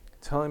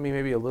telling me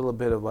maybe a little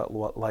bit about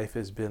what life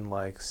has been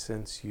like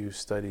since you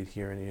studied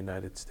here in the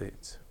United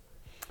States.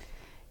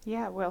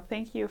 Yeah, well,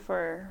 thank you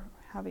for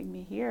having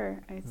me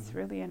here. It's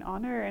really an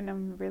honor, and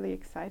I'm really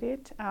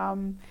excited.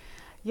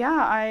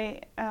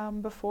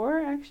 Before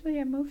actually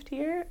I moved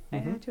here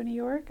to New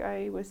York,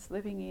 I was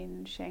living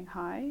in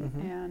Shanghai,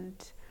 and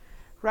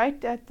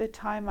right at the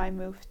time I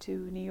moved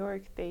to New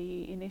York,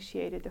 they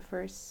initiated the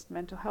first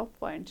mental health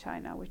law in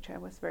China, which I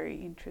was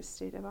very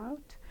interested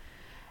about,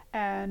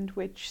 and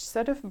which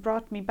sort of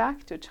brought me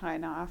back to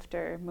China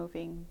after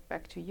moving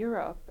back to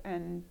Europe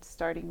and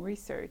starting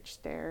research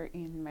there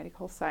in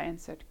medical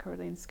science at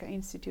Karolinska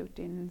Institute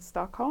in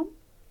Stockholm.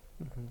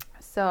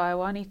 So I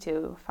wanted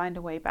to find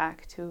a way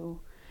back to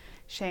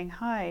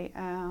Shanghai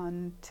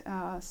and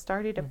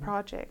started a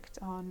project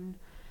on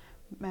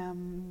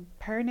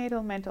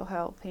perinatal mental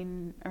health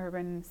in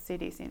urban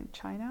cities in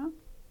China.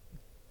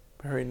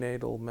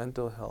 Perinatal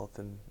mental health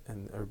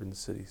in urban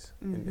cities.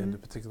 And the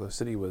particular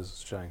city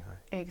was Shanghai.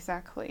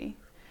 Exactly.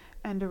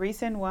 And the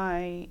reason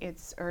why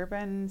it's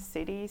urban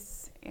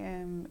cities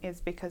is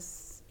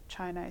because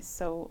China is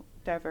so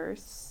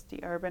diverse.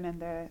 The urban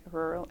and the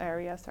rural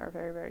areas are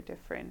very, very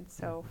different.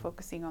 So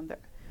focusing on the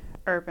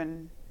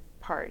urban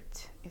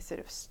part instead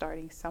of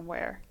starting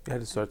somewhere. You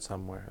had to start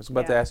somewhere. I was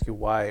about to ask you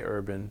why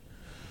urban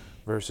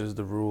versus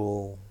the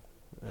rural.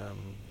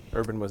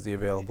 Urban was the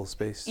available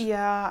space.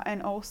 Yeah,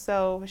 and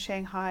also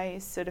Shanghai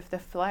is sort of the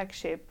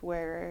flagship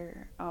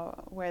where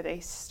they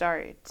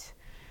start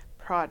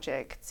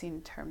projects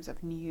in terms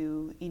of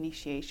new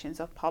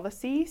initiations of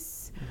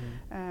policies.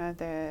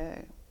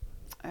 The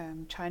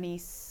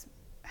Chinese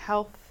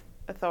health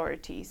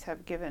authorities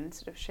have given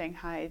sort of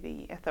Shanghai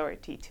the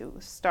authority to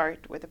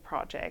start with a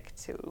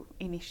project to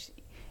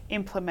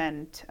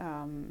implement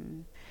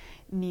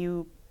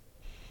new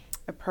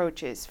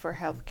approaches for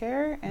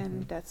healthcare,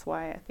 and that's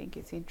why I think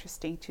it's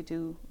interesting to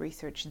do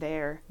research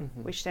there,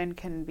 which then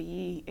can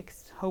be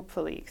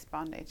hopefully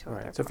expanded to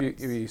other parts. So if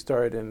you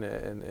start in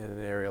an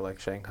area like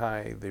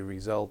Shanghai, the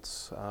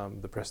results,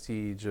 the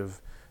prestige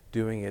of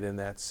doing it in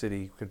that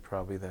city could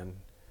probably then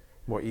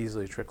more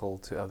easily trickle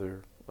to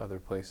other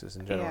places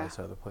and generalize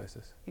to other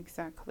places.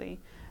 Exactly.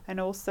 And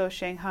also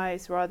Shanghai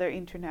is rather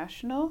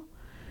international,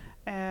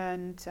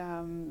 and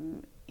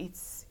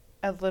it's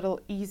a little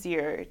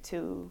easier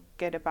to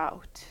get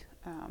about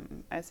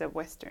as a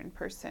Western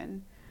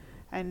person.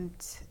 And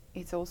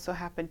it's also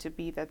happened to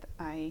be that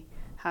I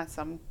had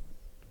some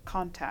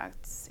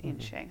contacts in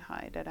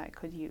Shanghai that I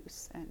could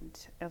use and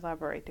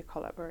elaborate the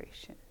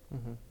collaboration.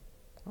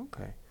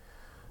 Okay.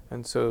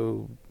 And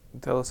so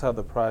tell us how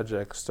the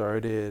project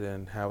started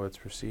and how it's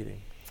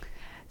proceeding.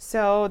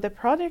 So the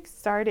project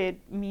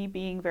started me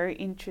being very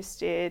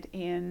interested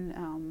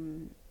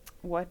in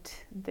what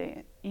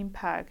the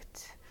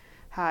impact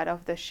had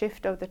of the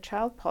shift of the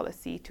child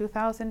policy.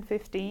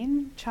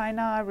 2015,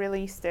 China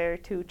released their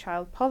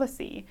two-child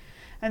policy.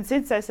 And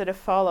since I sort of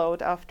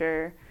followed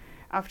after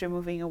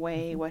moving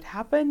away what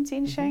happened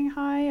in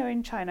Shanghai or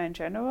in China in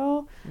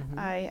general,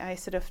 I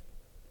sort of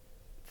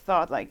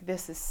thought like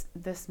this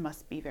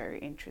must be very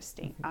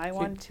interesting.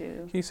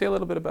 Can you say a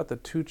little bit about the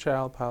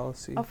two-child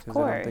policy? Of course.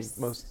 I don't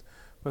think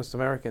most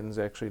Americans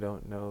actually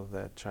don't know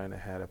that China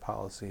had a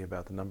policy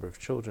about the number of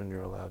children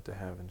you're allowed to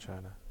have in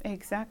China.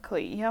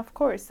 Exactly. Yeah, of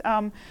course.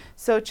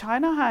 So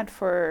China had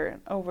for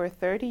over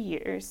 30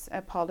 years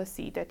a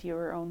policy that you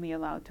were only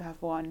allowed to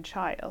have one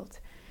child.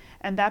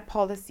 And that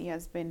policy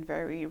has been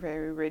very,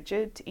 very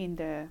rigid in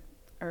the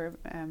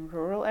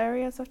rural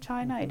areas of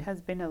China. It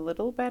has been a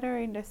little better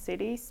in the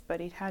cities,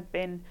 but it had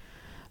been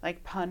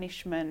like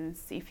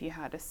punishments if you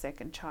had a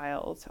second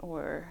child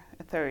or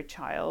a third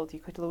child.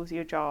 You could lose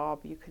your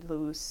job, you could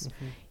lose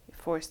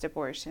forced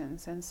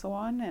abortions and so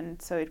on.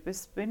 And so it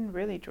was been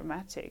really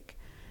dramatic.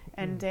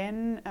 And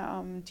then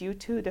due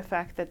to the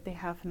fact that they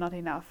have not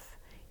enough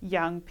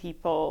young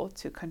people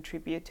to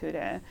contribute to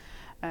the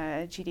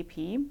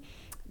GDP,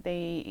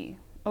 they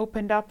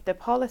opened up the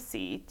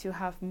policy to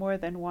have more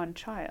than one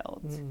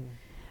child.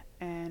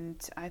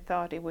 And I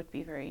thought it would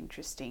be very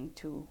interesting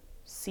to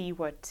see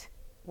what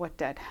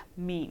that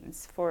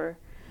means for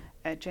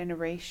a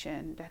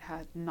generation that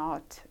had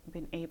not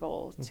been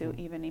able to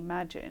even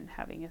imagine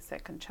having a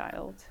second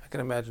child. I can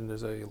imagine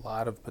there's a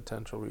lot of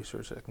potential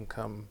research that can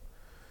come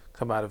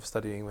out of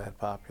studying that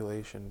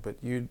population, but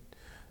you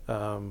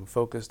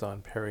focused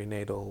on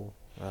perinatal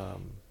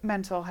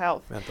mental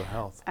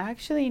health.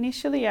 Actually,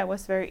 initially I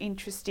was very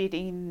interested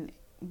in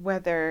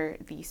whether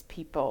these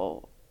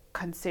people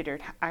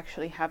considered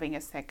actually having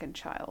a second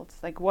child.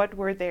 Like, what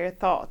were their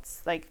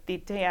thoughts? Like,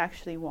 did they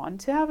actually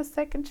want to have a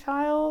second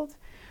child?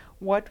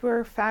 What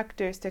were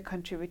factors that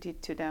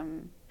contributed to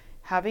them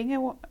having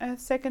a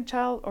second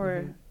child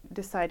or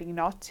deciding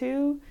not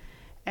to?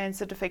 And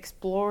sort of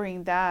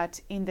exploring that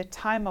in the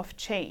time of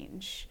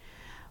change.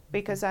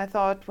 Because I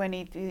thought when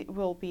it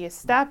will be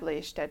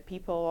established that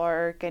people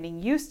are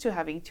getting used to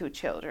having two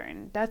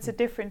children, that's a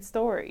different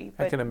story.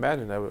 I can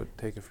imagine that would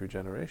take a few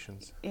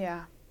generations.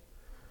 Yeah.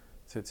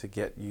 to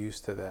get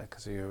used to that,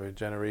 because you have a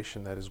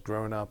generation that has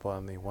grown up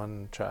on the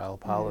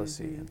one-child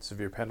policy and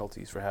severe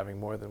penalties for having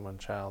more than one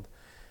child,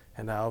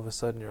 and now all of a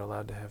sudden you're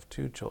allowed to have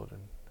 2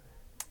 children.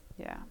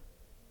 Yeah.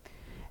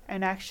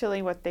 And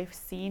actually what they've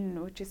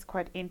seen, which is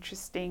quite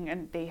interesting,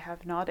 and they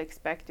have not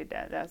expected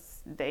that,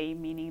 as they,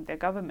 meaning the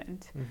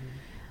government,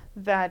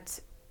 that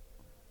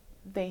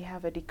they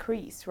have a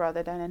decrease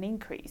rather than an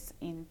increase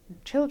in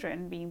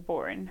children being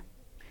born.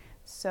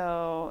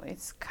 So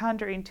it's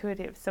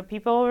counterintuitive. So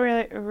people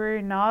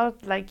were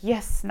not like,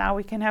 yes, now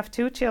we can have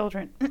 2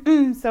 children,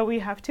 so we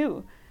have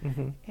 2.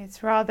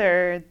 It's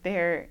rather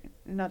they're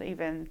not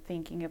even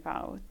thinking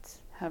about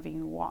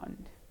having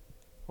 1.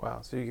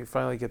 Wow, so you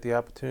finally get the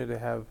opportunity to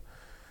have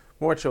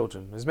more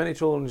children, as many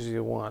children as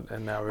you want,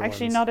 and now everyone's...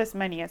 Actually, not as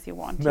many as you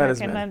want. Not you as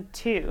can many. have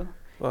 2.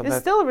 Well, It's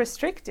still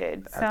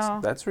restricted, so...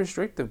 That's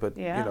restrictive, but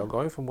Yeah. you know,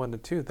 going from 1 to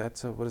 2,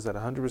 that's a, what is that,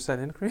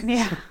 100% increase?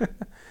 Yeah.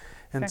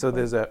 And so Exactly.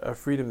 there's a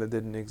freedom that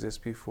didn't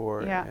exist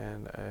before, Yeah.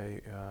 and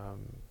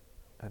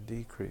a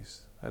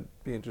decrease. That'd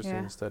be interesting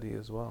Yeah. to study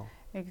as well.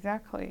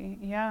 Exactly,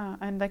 yeah.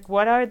 And like,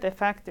 what are the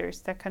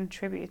factors that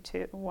contribute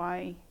to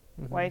why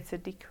it's a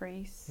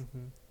decrease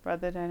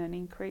rather than an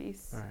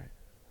increase? All right.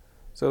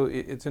 So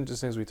it's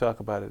interesting as we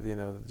talk about it, you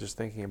know, just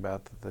thinking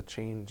about the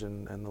change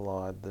in the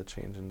law, the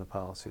change in the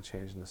policy,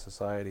 change in the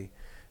society,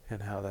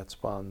 and how that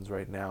spawns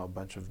right now a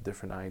bunch of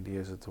different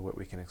ideas as to what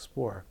we can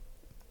explore.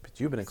 But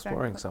you've been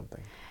exploring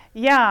something.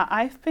 Yeah,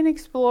 I've been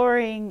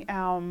exploring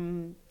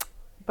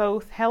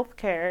both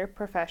healthcare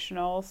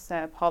professionals,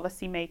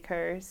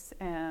 policymakers,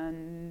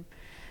 and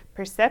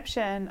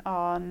perception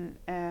on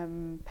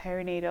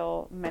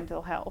perinatal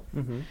mental health,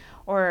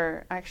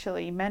 or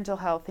actually mental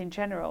health in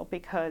general,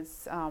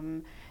 because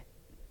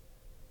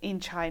in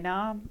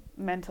China,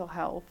 mental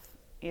health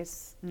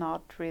is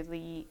not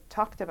really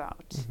talked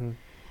about.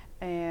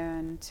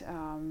 And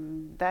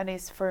that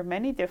is for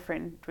many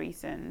different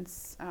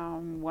reasons.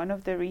 One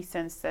of the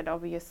reasons that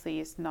obviously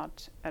is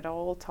not at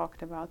all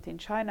talked about in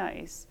China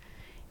is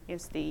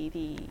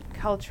the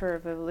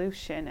Cultural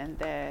Revolution and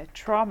the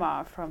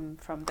trauma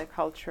from the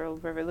Cultural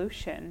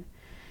Revolution.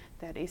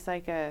 That is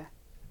like a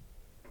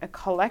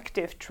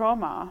collective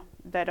trauma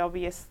that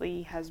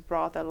obviously has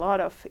brought a lot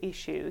of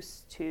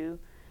issues to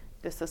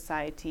the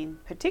society, in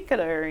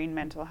particular in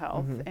mental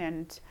health,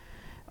 and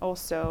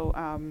also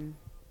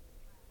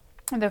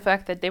the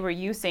fact that they were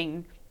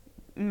using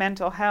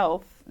mental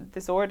health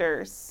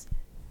disorders,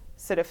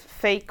 sort of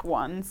fake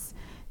ones.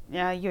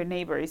 Yeah, your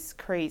neighbor is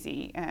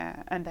crazy,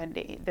 and then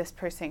this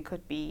person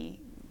could be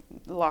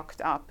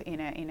locked up in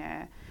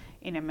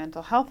a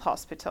mental health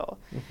hospital.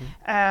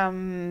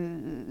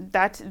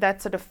 That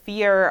sort of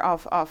fear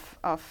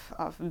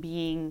of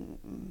being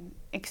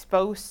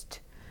exposed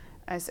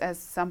as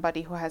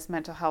somebody who has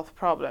mental health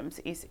problems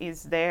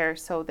is there.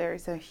 So there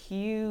is a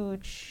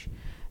huge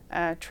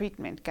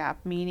treatment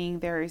gap, meaning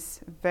there is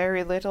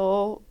very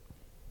little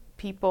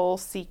people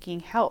seeking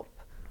help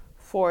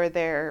for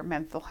their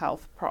mental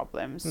health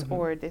problems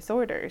or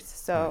disorders.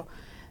 So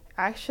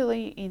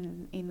actually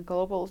in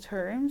global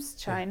terms,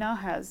 China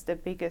has the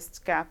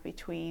biggest gap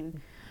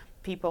between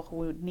people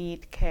who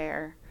need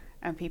care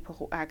and people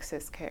who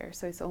access care.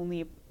 So it's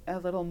only a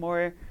little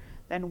more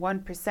than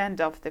 1%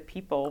 of the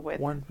people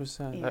with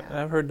 1%. Yeah.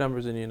 I've heard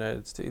numbers in the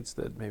United States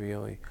that maybe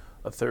only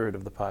a third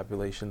of the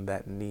population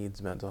that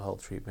needs mental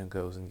health treatment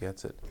goes and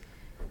gets it.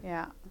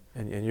 Yeah.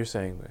 And you're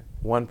saying that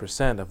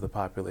 1% of the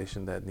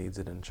population that needs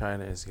it in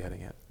China is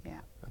getting it. Yeah.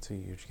 That's a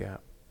huge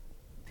gap.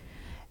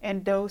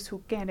 And those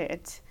who get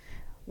it,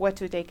 what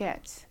do they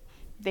get?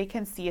 They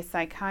can see a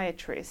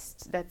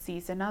psychiatrist that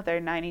sees another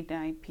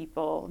 99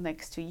 people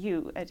next to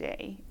you a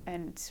day.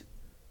 And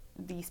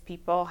these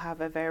people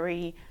have a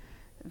very,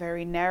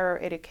 very narrow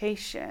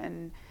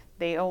education.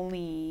 They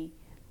only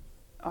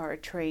are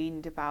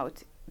trained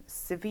about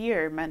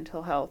severe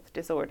mental health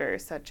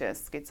disorders such as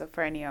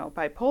schizophrenia or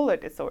bipolar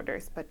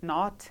disorders, but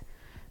not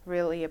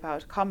really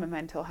about common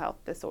mental health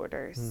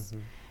disorders.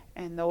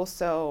 And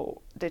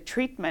also the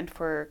treatment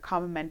for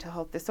common mental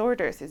health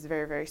disorders is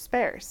very, very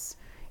sparse.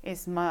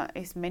 Is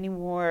many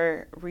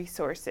more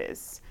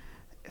resources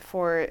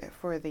for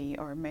the,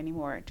 or many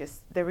more,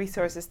 just the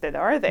resources that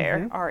are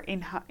there are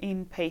in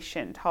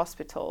inpatient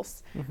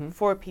hospitals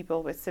for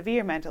people with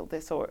severe mental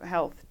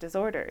health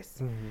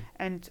disorders,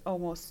 and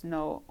almost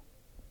no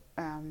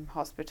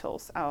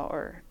hospitals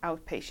or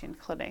outpatient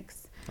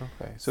clinics.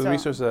 Okay, so the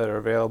resources that are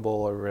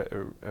available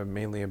are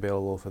mainly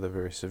available for the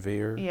very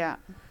severe. Yeah.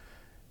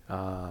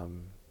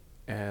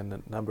 And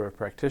the number of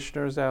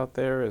practitioners out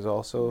there is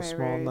also a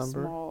small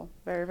number. Small,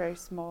 very, very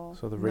small.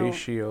 So the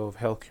ratio of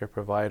healthcare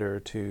provider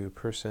to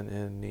person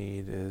in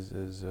need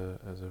is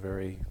a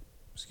very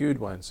skewed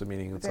one. So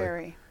meaning it's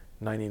like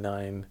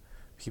 99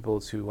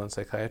 people to one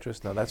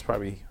psychiatrist. No, that's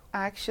probably...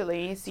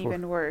 Actually, it's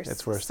even worse.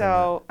 It's worse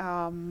so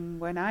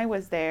when I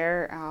was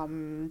there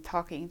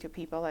talking to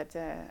people at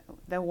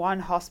the one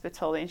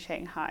hospital in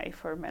Shanghai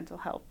for mental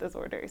health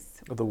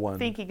disorders, the one,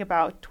 thinking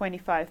about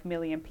 25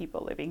 million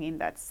people living in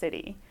that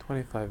city.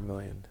 25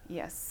 million.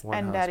 Yes, One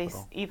and hospital. that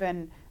is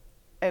even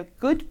a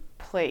good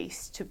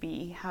place to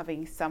be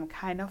having some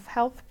kind of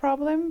health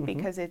problem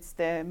because it's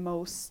the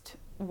most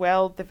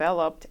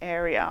well-developed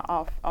area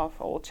of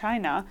all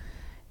China.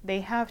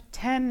 They have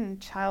 10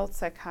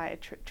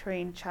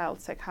 trained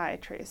child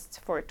psychiatrists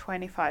for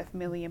 25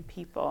 million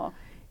people.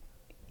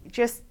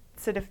 Just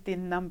sort of the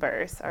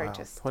numbers are Wow,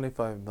 just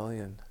 25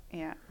 million.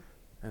 Yeah.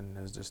 And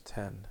there's just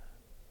 10.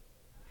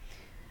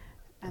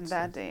 And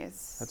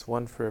that's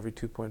one for every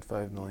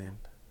 2.5 million.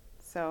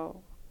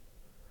 So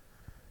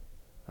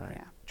right.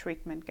 Yeah,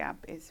 treatment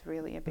gap is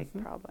really a big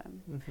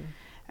problem. Mm-hmm.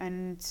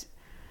 And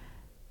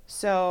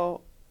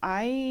so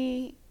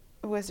I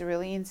was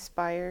really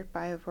inspired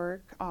by the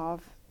work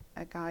of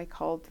a guy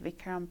called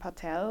Vikram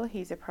Patel.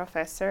 He's a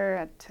professor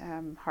at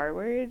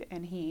Harvard,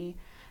 and he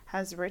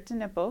has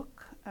written a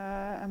book,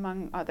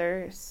 among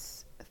other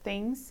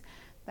things,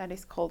 that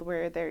is called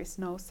Where There Is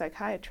No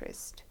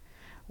Psychiatrist,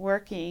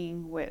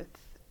 working with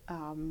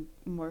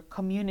more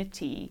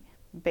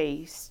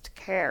community-based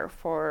care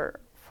for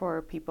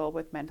people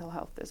with mental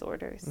health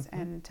disorders.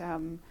 And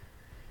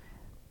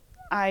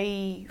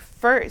I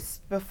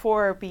first,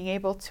 before being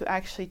able to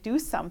actually do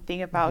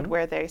something about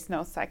where there is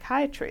no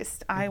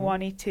psychiatrist, I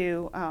wanted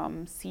to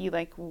see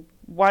like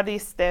what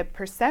is the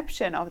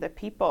perception of the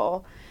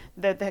people,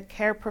 the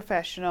care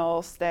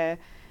professionals, the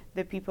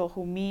people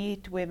who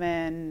meet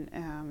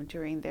women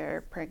during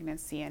their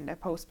pregnancy and the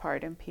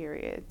postpartum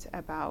period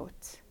about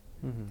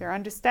their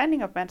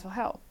understanding of mental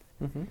health.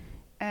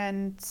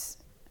 And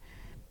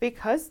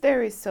because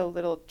there is so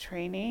little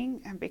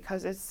training and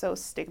because it's so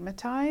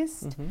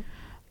stigmatized,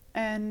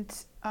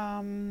 and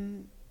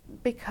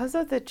because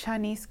of the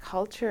Chinese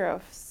culture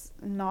of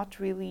not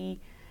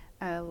really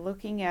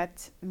looking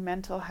at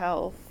mental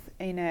health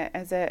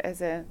as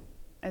a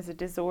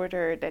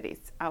disorder that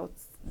is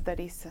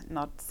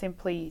not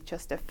simply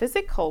just a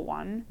physical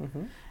one,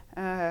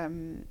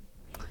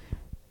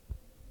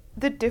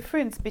 the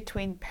difference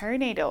between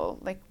perinatal,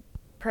 like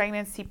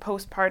pregnancy,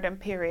 postpartum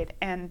period,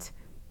 and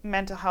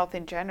mental health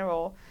in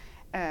general,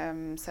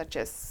 such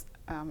as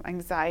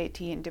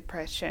anxiety and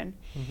depression,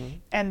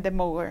 and the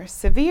more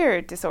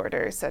severe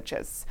disorders such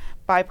as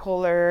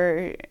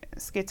bipolar,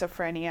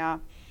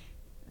 schizophrenia,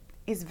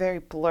 is very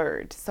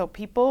blurred. So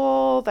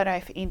people that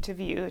I've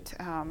interviewed,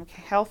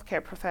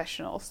 healthcare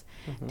professionals,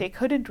 they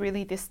couldn't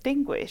really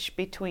distinguish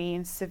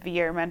between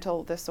severe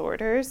mental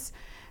disorders,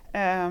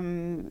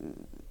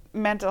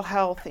 mental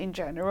health in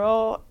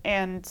general,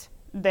 and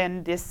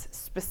then this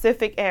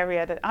specific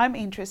area that I'm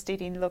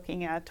interested in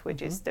looking at,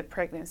 which is the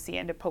pregnancy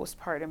and the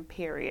postpartum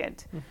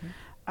period.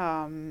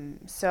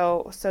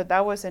 So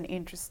that was an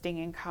interesting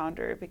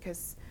encounter,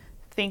 because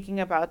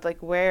thinking about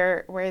like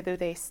where do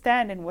they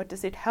stand and what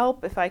does it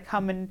help if I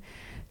come and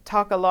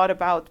talk a lot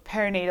about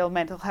perinatal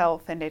mental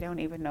health and they don't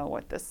even know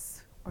what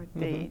this, or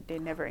they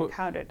never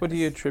encountered What this.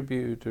 do you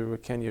attribute, or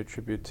what can you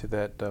attribute to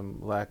that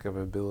lack of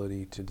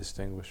ability to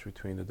distinguish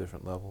between the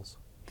different levels?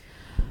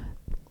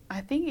 I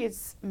think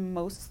it's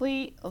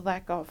mostly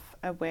lack of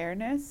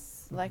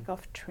awareness, lack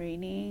of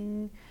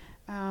training.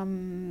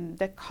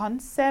 The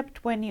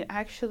concept, when you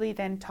actually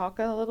then talk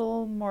a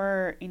little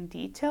more in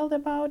detail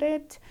about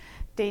it,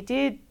 they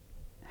did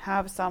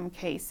have some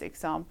case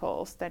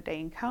examples that they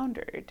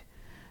encountered.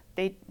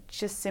 They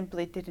just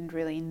simply didn't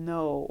really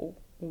know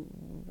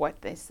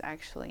what this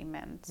actually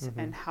meant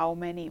and how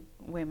many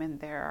women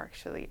there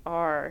actually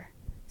are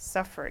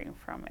suffering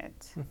from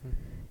it.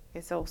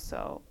 It's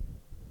also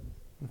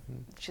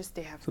just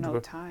they have no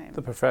time.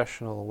 The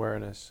professional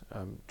awareness,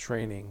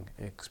 training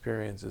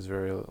experience is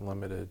very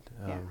limited,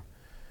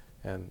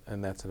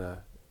 and that's in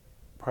a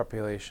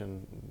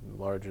population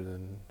larger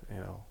than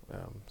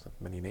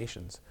many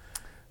nations,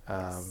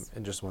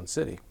 in just one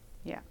city.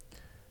 Yeah.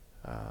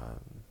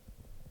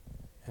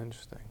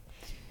 Interesting.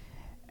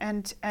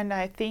 And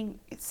I think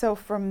so.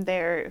 From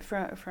their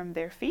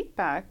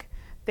feedback,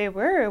 they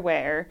were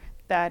aware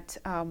that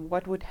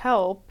what would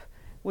help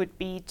would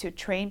be to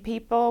train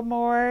people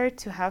more,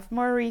 to have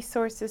more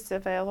resources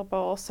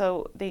available.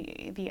 So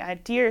the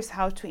ideas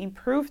how to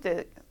improve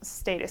the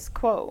status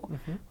quo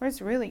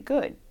was really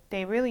good.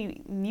 They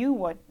really knew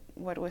what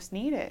was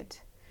needed.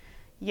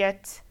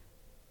 Yet,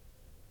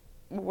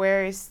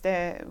 where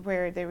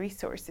the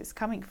resources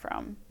coming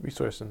from?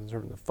 Resources in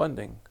terms of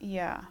funding.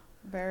 Yeah.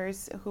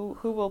 Who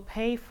will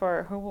pay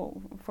for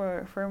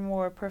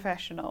more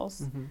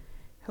professionals?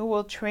 Who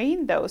will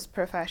train those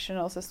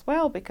professionals as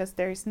well, because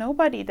there is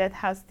nobody that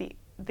has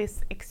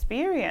this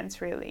experience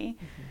really,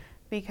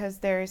 because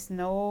there is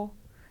no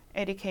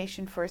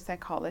education for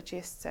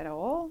psychologists at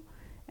all,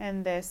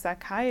 and the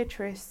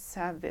psychiatrists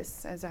have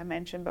this, as I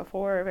mentioned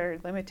before, very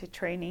limited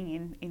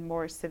training in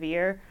more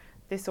severe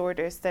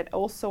disorders that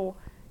also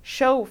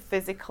show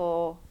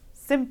physical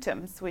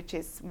symptoms, which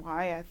is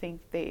why I think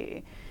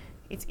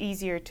it's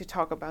easier to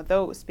talk about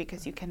those,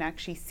 because you can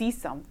actually see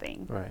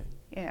something. Right.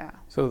 Yeah.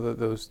 So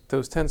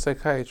those 10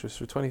 psychiatrists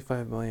for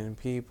 25 million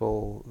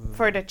people.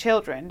 For the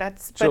children,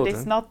 but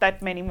it's not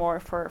that many more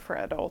for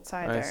adults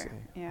either. I see.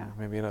 Yeah.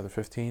 Maybe another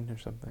 15 or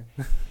something.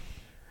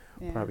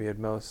 Yeah. Probably at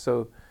most.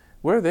 So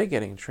Where are they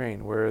getting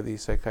trained? Where are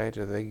these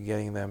psychiatrists? Are they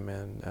getting them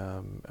in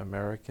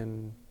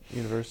American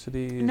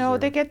universities? No, or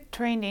they get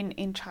trained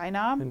in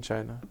China. in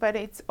China. But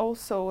it's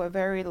also a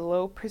very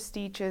low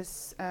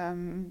prestigious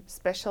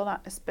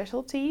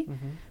specialty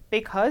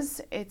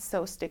because it's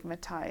so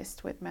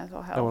stigmatized with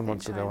mental health. No one in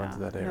wants to China. go into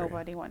that area.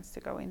 Nobody wants to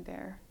go in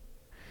there.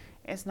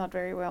 It's not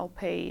very well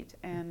paid,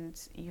 and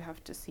you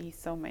have to see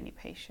so many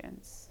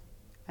patients.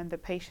 And the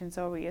patients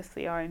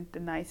obviously aren't the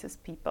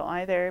nicest people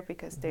either,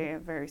 because they're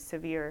very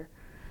severe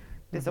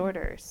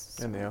disorders.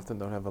 And they often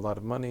don't have a lot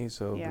of money,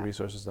 so Yeah. the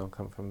resources don't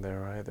come from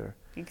there either.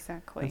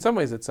 Exactly. In some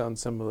ways, it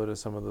sounds similar to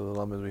some of the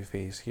dilemmas we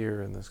face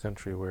here in this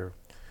country, where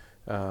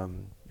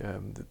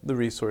the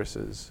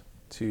resources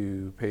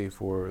to pay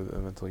for the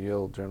mentally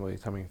ill generally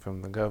coming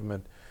from the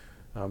government.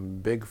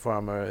 Big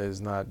pharma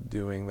is not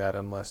doing that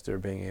unless they're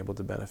being able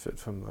to benefit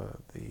from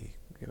the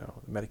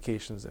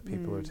medications that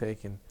people are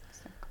taking.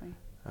 Exactly.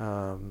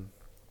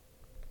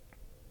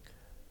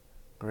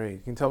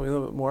 Great. Can you tell me a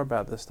little bit more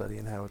about this study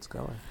and how it's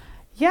going?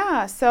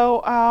 Yeah,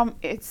 so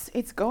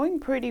it's going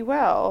pretty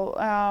well.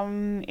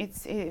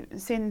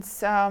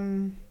 Since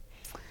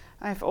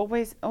I've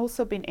always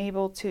also been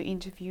able to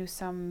interview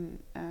some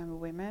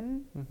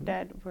women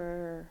that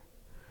were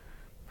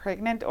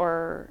pregnant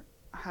or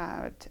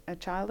had a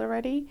child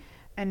already,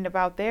 and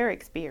about their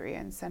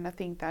experience. And I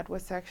think that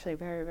was actually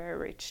very, very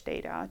rich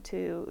data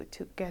to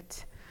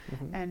get.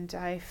 And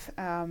I've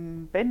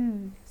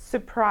been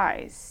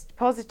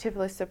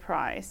positively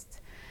surprised,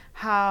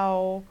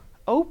 how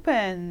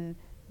open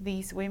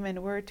these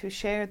women were to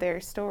share their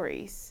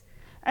stories.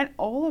 And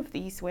all of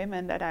these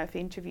women that I've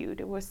interviewed,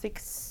 it was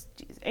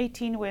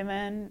 18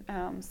 women,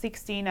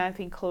 16 I've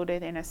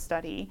included in a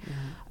study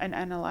and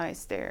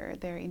analyzed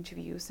their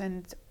interviews.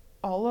 And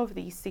all of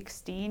these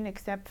 16,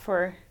 except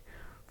for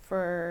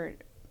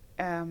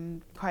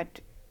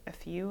quite a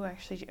few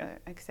actually,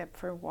 except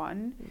for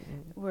one,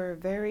 were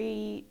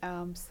very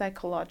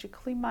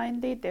psychologically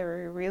minded. They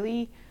were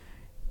really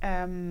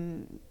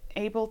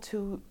able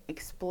to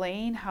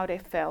explain how they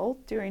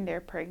felt during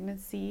their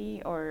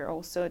pregnancy or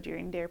also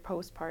during their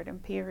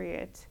postpartum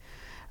period.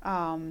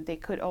 They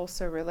could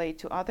also relate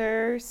to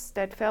others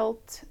that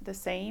felt the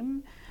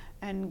same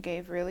and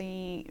gave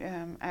really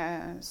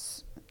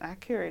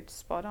accurate,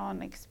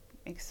 spot-on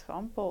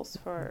examples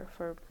for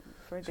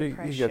So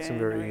depression you get some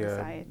or very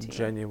anxiety.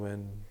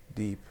 genuine,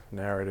 deep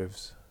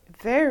narratives.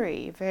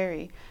 Very,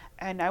 very.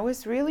 And I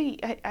was really,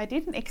 I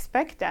didn't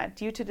expect that,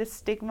 due to the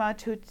stigma,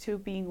 to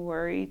being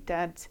worried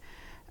that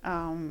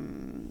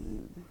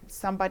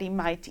somebody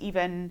might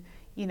even,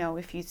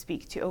 if you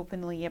speak too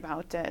openly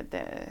about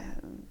the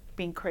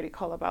being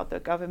critical about the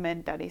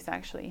government, that is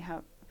actually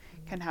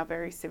can have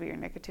very severe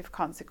negative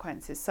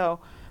consequences. So,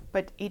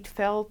 but it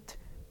felt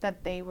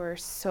that they were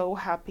so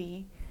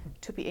happy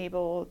to be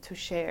able to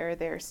share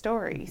their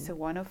story. So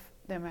one of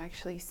them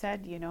actually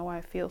said,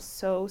 I feel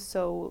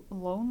so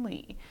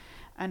lonely,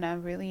 and I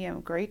really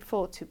am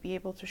grateful to be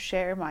able to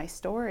share my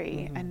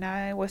story. And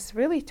I was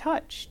really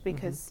touched,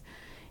 because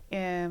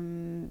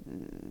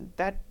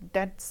that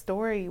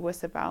story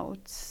was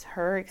about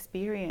her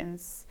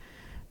experience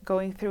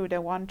going through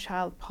the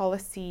one-child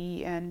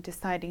policy and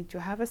deciding to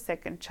have a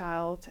second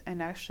child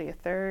and actually a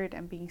third,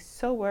 and being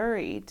so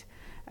worried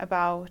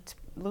about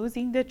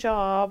losing the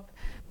job,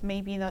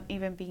 maybe not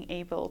even being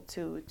able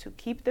to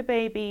keep the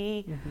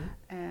baby,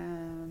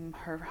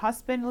 her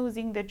husband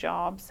losing the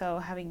job, so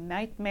having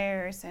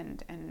nightmares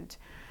and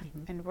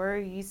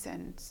worries,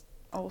 and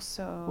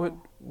also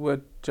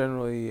what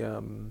generally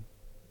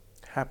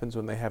happens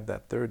when they have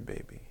that third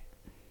baby?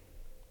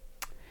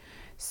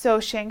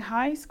 So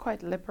Shanghai is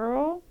quite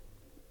liberal,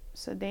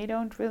 so they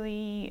don't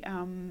really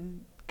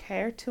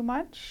care too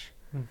much.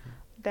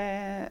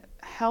 The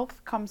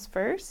health comes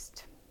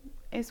first,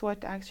 is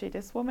what actually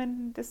this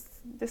woman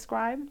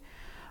described.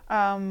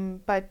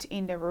 But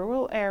in the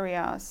rural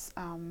areas,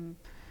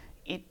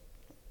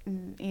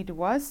 it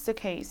was the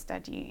case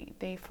that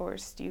they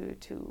forced you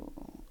to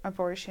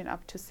abortion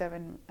up to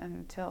 7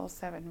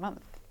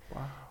 months.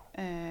 Wow.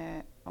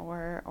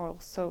 Or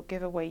also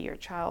give away your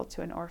child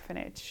to an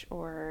orphanage,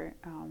 or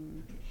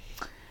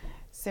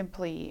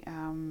simply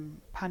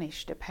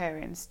punish the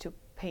parents to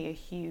pay a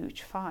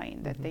huge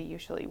fine that they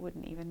usually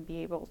wouldn't even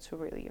be able to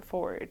really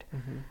afford.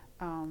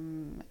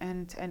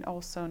 And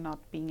also not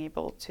being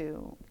able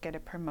to get a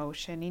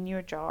promotion in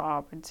your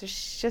job, and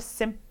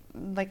just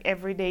like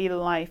everyday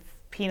life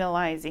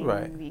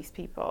penalizing these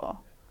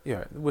people.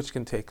 Yeah, which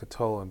can take a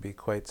toll and be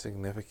quite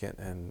significant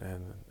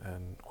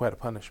and quite a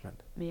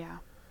punishment. Yeah.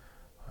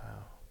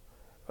 Wow.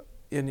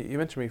 And you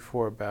mentioned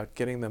before about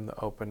getting them to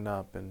open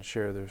up and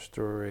share their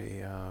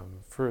story.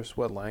 First,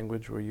 what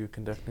language were you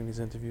conducting these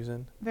interviews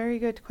in? Very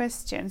good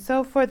question.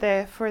 So for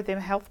the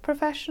health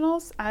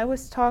professionals, I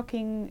was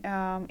talking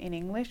in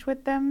English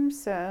with them.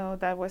 So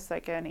that was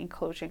like an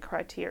inclusion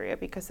criteria,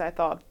 because I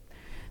thought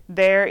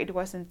there it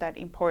wasn't that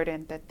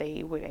important that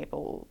they were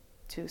able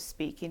to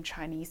speak in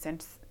Chinese,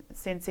 and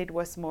since it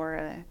was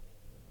more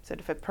sort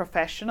of a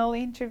professional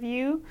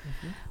interview,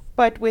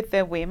 But with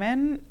the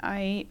women,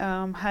 I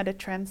had a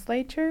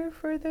translator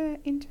for the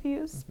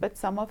interviews, but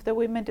some of the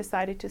women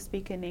decided to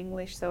speak in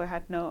English, so I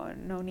had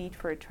no need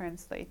for a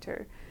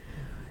translator.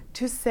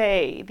 To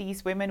say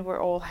these women were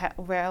all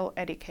well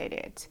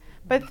educated,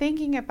 but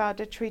thinking about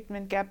the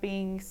treatment gap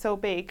being so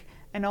big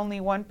and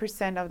only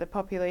 1% of the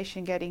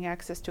population getting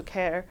access to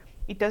care,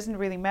 it doesn't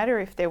really matter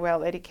if they're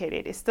well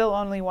educated. It's still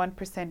only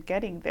 1%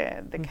 getting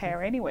the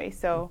care anyway.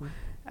 So,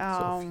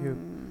 So few.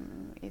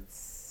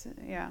 it's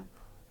yeah.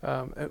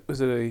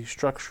 Was it a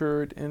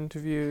structured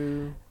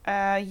interview?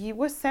 It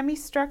was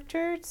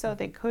semi-structured, so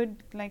they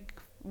could, like,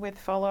 with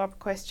follow-up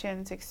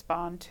questions,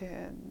 expand to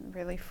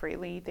really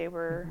freely. They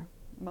were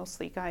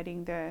mostly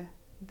guiding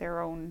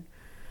their own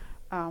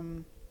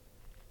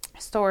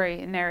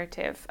story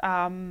narrative.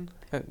 And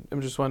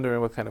I'm just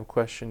wondering what kind of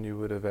question you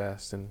would have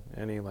asked in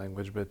any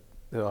language, but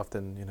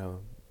often,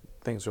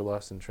 things are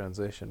lost in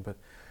translation. But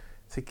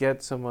to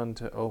get someone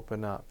to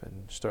open up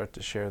and start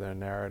to share their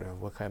narrative,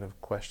 what kind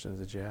of questions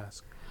did you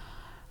ask?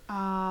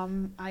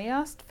 I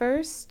asked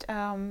first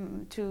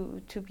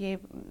to be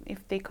able,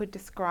 if they could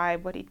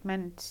describe what it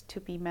meant to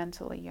be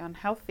mentally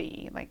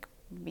unhealthy, like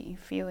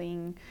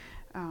feeling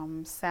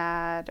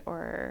sad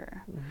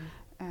or,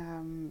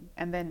 and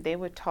then they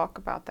would talk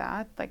about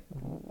that, like,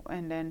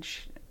 and then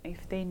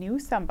if they knew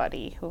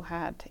somebody who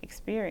had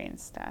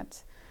experienced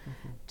that,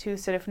 to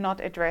sort of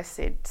not address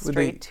it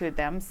straight to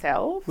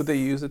themselves. Would they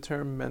use the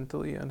term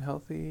mentally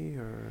unhealthy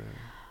or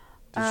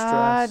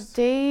distressed?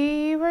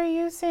 They were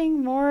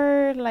using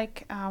more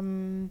like,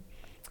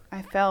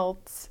 I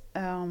felt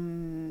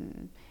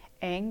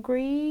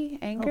angry.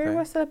 Anger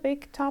was a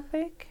big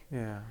topic.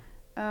 Yeah.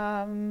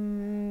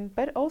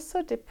 But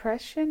also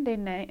depression. They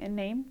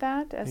named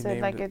that as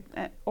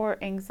or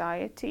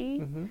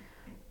anxiety.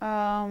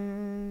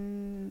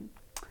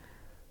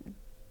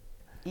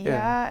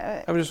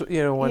 Yeah. I'm just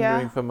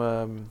wondering from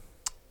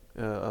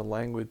a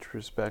language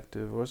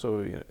perspective.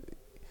 Also,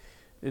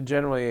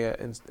 generally,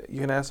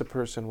 you can ask a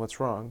person what's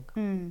wrong,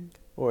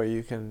 or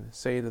you can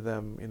say to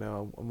them,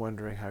 I'm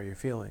wondering how you're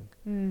feeling.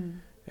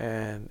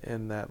 And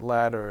in that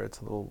latter,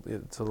 it's a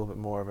little bit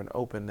more of an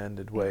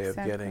open-ended way of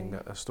getting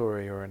a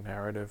story or a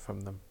narrative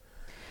from them.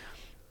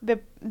 The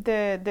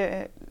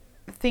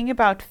thing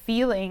about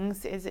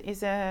feelings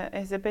is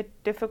a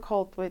bit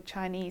difficult with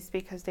Chinese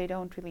because they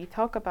don't really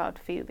talk about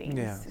feelings.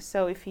 Yeah.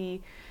 So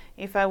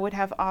if I would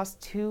have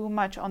asked too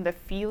much on the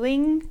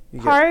feeling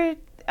part,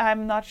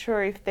 I'm not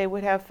sure if they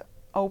would have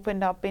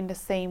opened up in the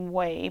same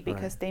way,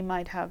 because they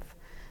might have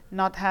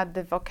not had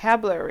the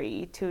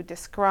vocabulary to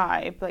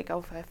describe, like,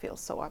 oh, I feel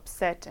so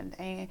upset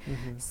and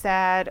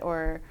sad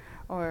or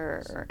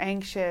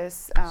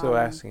anxious. So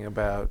asking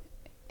about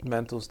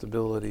mental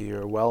stability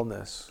or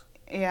wellness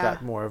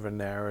got more of a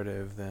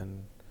narrative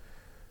than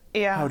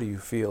how do you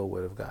feel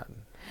would have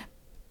gotten.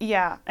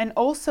 Yeah, and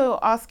also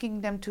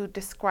asking them to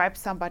describe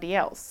somebody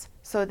else,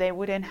 so they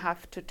wouldn't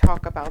have to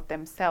talk about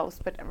themselves,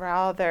 but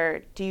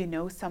rather, do you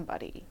know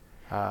somebody?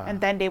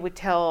 And then they would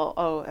tell,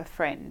 a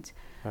friend.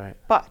 Right.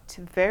 But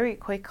very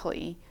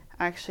quickly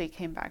actually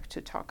came back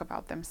to talk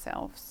about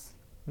themselves.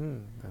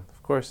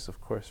 Of course,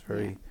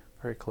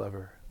 very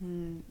clever.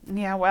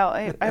 Yeah, well,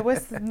 I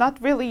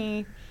wasn't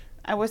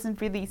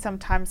really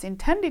sometimes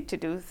intended to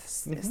do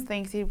these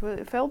things.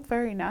 It felt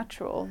very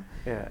natural.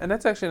 Yeah, and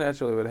that's actually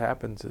naturally what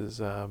happens is,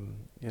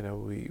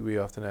 we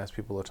often ask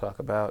people to talk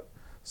about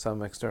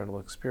some external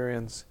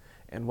experience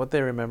and what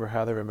they remember,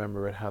 how they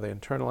remember it, how they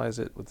internalize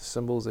it, what the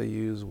symbols they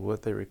use,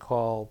 what they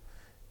recall.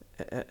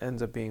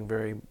 Ends up being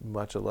very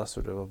much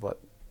illustrative of what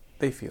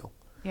they feel.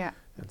 Yeah.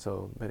 And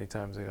so many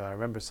times they go, I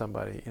remember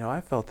somebody, I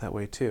felt that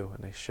way too.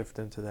 And they shift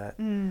into that.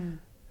 And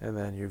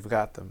then you've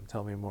got them.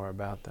 Tell me more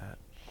about that.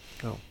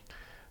 Oh.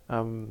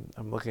 I'm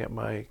looking at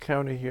my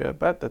counter here.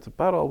 That's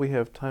about all we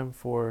have time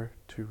for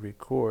to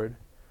record.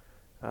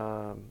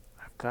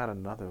 I've got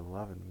another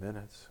 11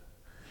 minutes.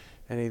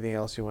 Anything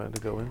else you wanted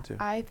to go into?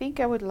 I think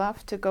I would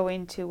love to go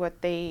into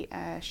what they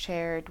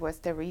shared was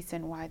the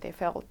reason why they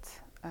felt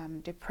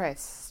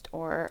depressed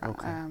or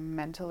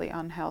mentally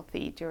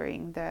unhealthy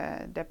during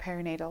the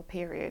perinatal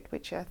period,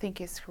 which I think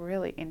is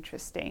really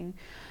interesting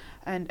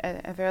and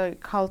a very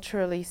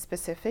culturally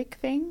specific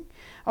thing.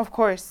 Of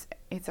course,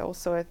 it's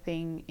also a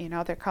thing in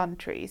other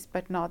countries,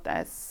 but not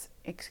as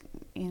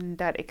in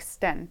that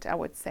extent, I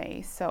would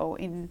say. So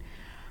in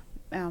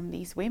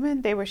these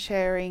women, they were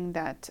sharing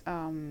that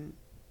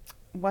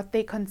what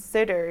they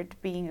considered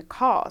being a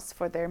cause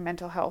for their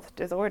mental health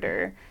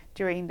disorder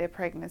during the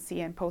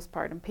pregnancy and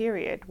postpartum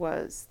period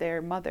was their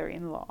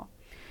mother-in-law.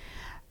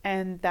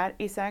 And that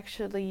is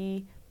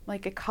actually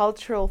like a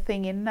cultural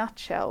thing in a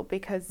nutshell,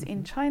 because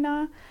in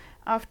China,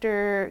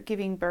 after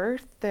giving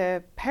birth,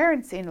 the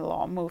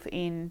parents-in-law move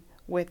in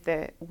with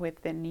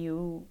the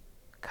new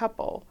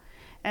couple.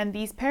 And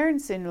these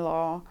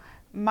parents-in-law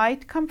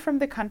might come from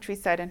the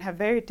countryside and have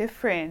very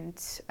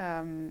different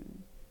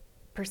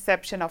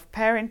perception of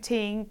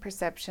parenting,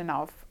 perception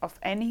of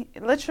any,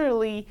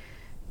 literally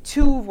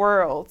two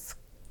worlds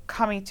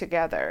coming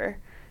together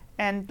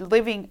and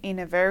living in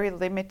a very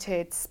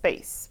limited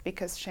space,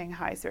 because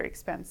Shanghai is very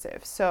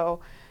expensive. So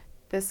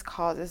this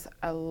causes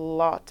a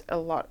lot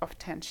of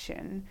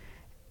tension.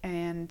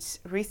 And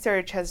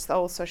research has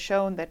also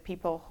shown that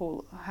people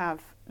who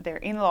have their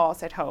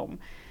in-laws at home,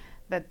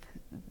 that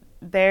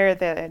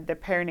the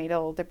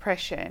perinatal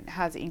depression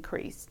has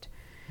increased.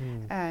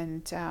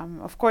 And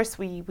of course,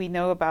 we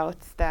know about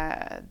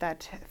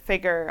that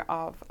figure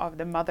of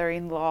the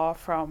mother-in-law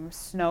from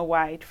Snow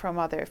White,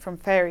 from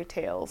fairy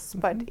tales,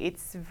 but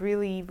it's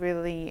really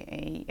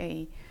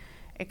a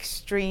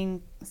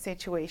extreme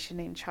situation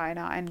in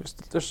China. And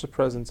just the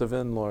presence of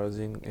in-laws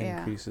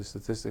increases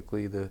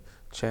statistically the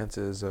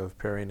chances of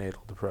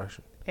perinatal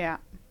depression. Yeah,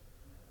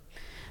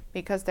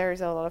 because there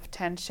is a lot of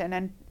tension,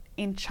 and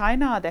in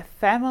China the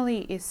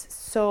family is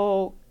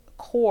so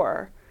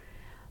core.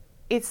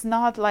 It's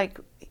not like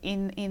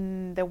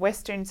in the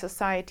Western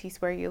societies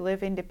where you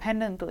live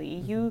independently.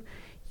 You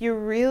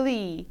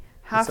really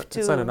have to.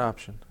 It's not an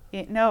option.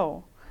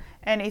 No,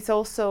 and it's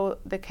also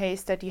the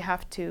case that you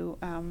have to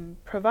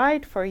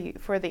provide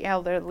for the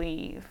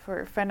elderly.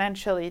 For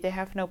financially, they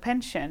have no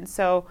pension,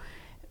 so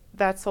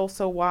that's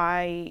also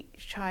why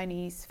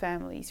Chinese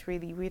families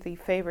really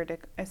favored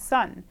a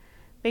son,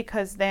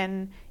 because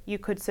then you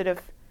could sort of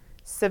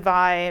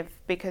survive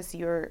because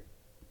your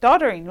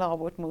daughter-in-law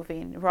would move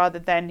in rather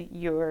than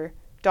your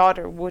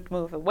daughter would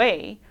move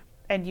away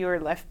and you're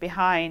left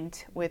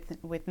behind with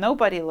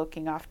nobody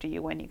looking after you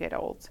when you get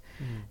old.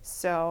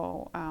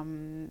 So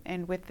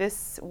and with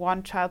this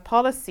one-child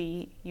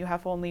policy, you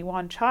have only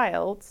one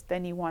child,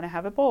 then you want to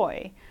have a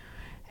boy,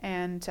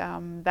 and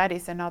that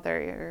is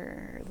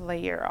another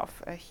layer of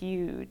a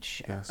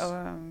huge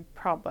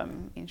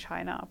problem in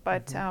China.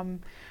 But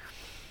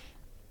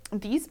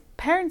these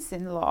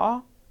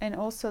parents-in-law and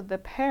also the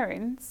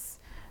parents,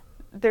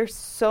 there's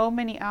so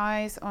many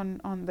eyes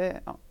on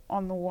the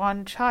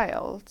one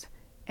child,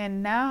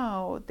 and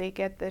now they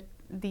get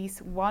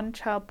these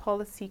one-child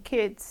policy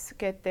kids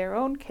get their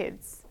own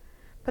kids,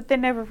 but they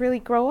never really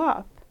grow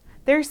up.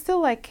 They're still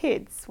like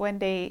kids when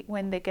they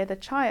get a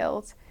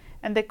child,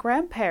 and the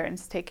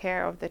grandparents take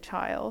care of the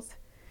child,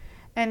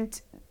 and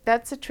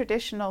that's a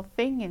traditional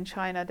thing in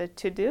China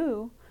to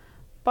do.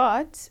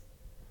 But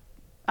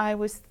I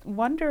was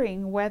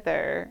wondering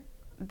whether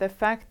the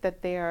fact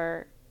that they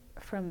are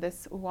from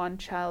this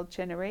one-child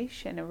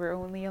generation, and we're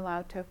only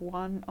allowed to have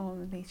one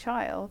only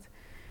child,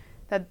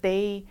 that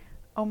they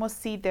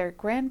almost see their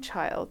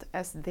grandchild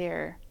as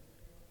their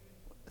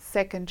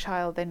second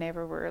child they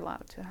never were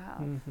allowed to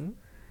have.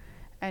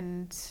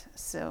 And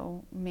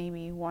so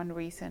maybe one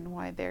reason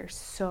why they're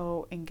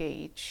so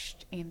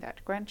engaged in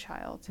that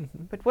grandchild.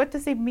 But what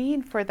does it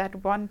mean for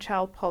that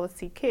one-child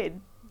policy kid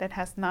that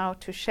has now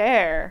to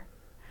share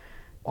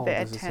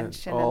the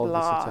attention and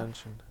love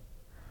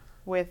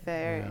with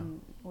a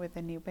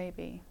new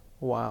baby?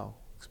 Wow,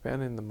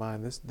 expanding the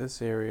mind.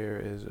 This area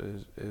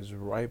is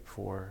ripe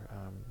for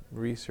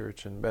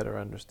research and better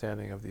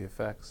understanding of the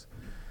effects.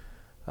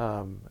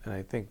 And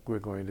I think we're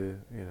going to,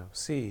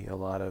 see a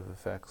lot of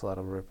effects, a lot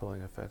of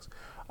rippling effects.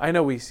 I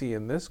know we see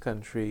in this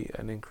country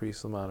an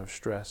increased amount of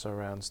stress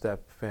around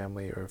step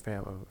family or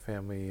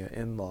family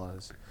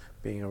in-laws,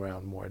 being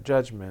around more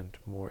judgment,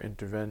 more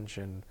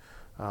intervention,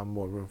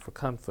 more room for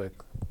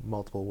conflict,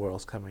 multiple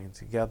worlds coming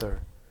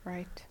together.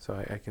 Right. So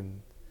I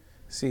can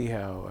see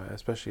how,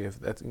 especially if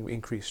that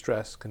increased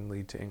stress can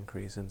lead to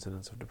increased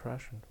incidence of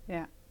depression.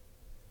 Yeah,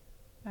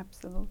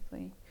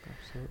 absolutely.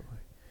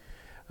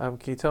 Can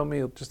you tell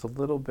me just a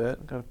little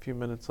bit, got a few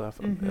minutes left,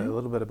 a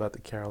little bit about the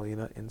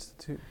Karolina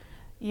Institute?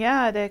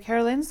 Yeah, the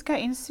Karolinska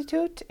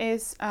Institute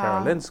is...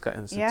 Karolinska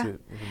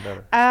Institute, even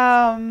better.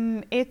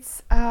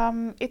 It's a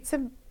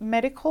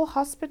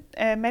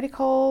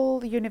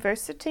medical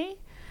university,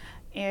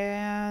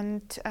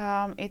 and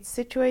it's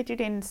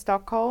situated in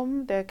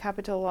Stockholm, the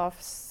capital of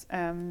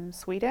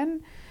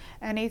Sweden,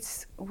 and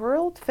it's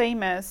world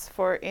famous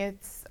for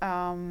its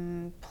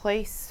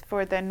place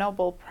for the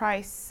Nobel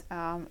Prize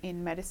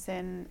in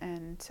medicine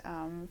and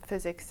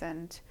physics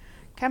and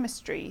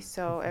chemistry.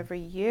 So every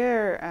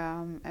year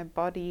a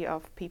body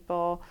of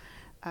people,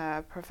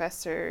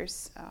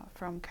 professors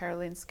from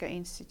Karolinska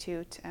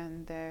Institute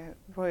and the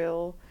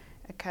Royal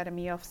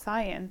Academy of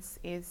Science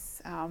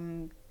is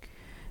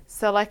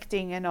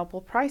selecting a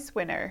Nobel Prize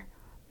winner,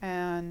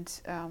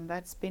 and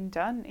that's been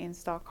done in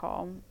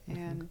Stockholm.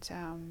 And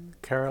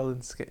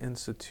Karolinska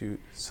Institute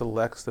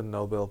selects the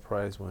Nobel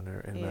Prize winner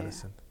in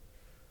medicine.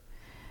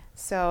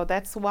 So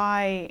that's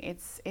why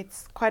it's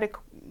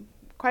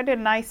quite a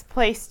nice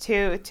place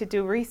to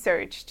do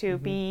research, to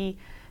be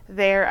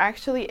there,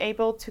 actually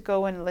able to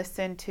go and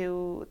listen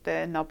to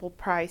the Nobel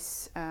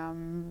Prize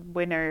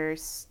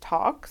winners'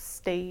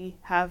 talks. They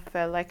have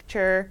a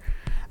lecture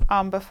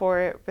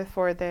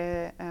before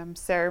the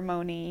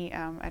ceremony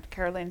at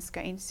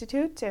Karolinska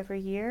Institute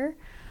every year,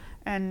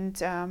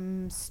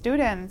 and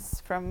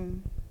students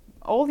from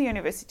all the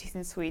universities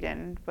in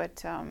Sweden,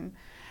 but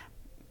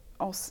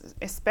also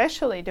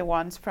especially the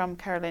ones from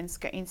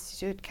Karolinska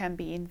Institute, can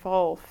be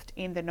involved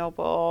in the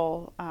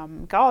Nobel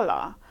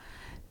Gala,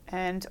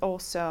 and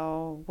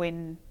also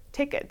win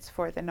tickets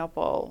for the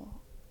Nobel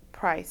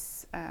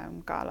Prize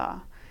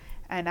Gala.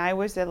 And I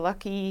was a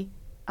lucky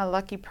a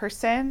lucky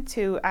person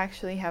to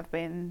actually have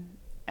been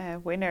a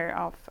winner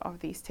of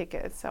these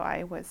tickets. So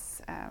I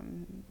was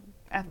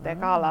at the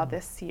gala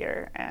this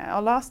year,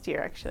 or last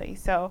year actually.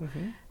 So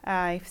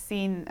I've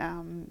seen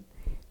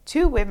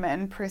 2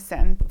 women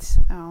present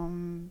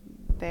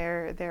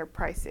their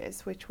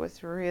prizes, which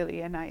was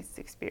really a nice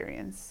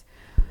experience.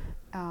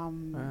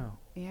 Wow.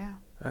 Yeah.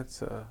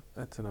 That's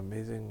an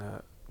amazing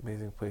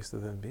place to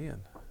then be in.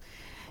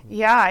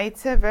 Yeah,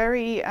 it's a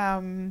very,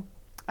 I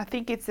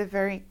think it's a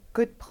very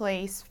good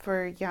place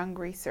for young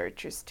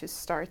researchers to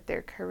start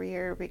their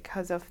career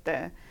because of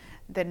the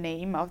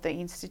name of the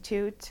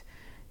institute,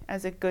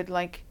 as a good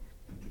like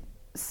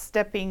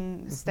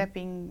stepping sort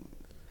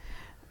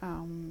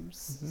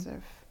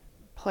of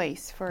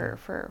place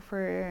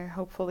for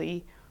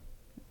hopefully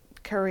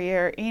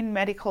career in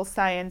medical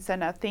science.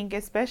 And I think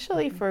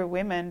especially for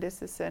women,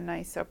 this is a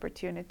nice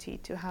opportunity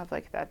to have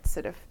like that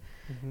sort of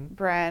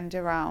brand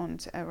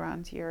around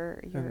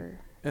your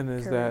and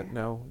is career. that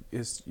now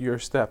is your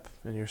step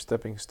and your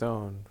stepping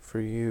stone for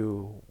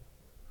you?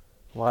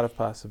 A lot of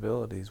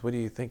possibilities. What do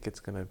you think it's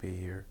going to be,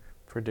 your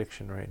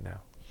prediction right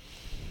now?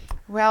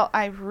 Well,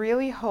 I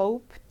really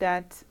hope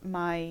that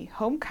my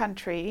home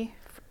country,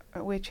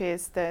 which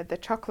is the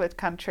chocolate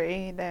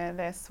country,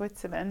 the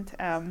Switzerland,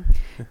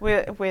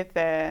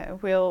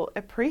 will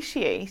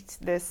appreciate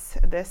this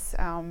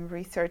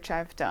research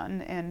I've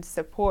done and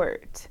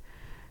support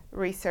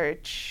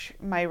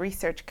my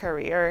research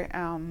career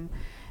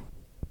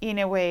in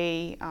a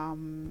way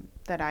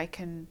that I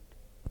can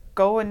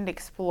go and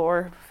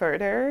explore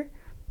further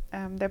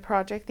the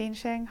project in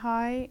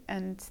Shanghai,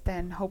 and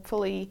then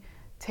hopefully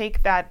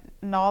take that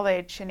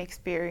knowledge and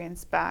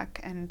experience back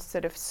and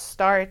sort of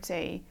start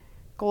a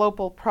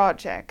global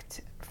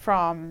project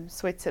from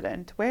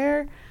Switzerland,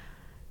 where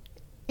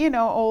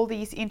all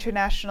these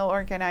international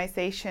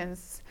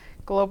organizations,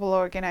 global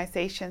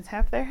organizations,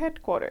 have their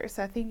headquarters.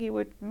 I think it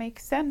would make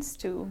sense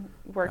to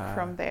work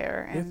from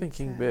there. You're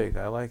thinking big.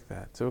 I like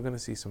that. So we're going to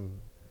see some,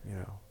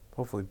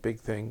 hopefully big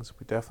things.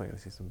 We're definitely going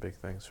to see some big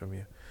things from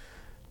you.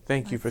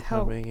 Thank you for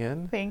coming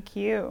in. Thank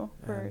you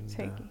for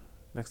taking.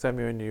 Next time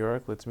you're in New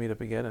York, let's meet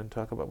up again and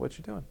talk about what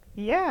you're doing.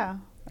 Yeah,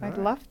 I'd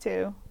love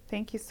to.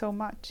 Thank you so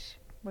much.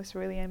 It was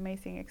really an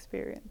amazing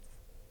experience.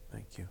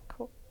 Thank you.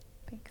 Cool.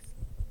 Thanks.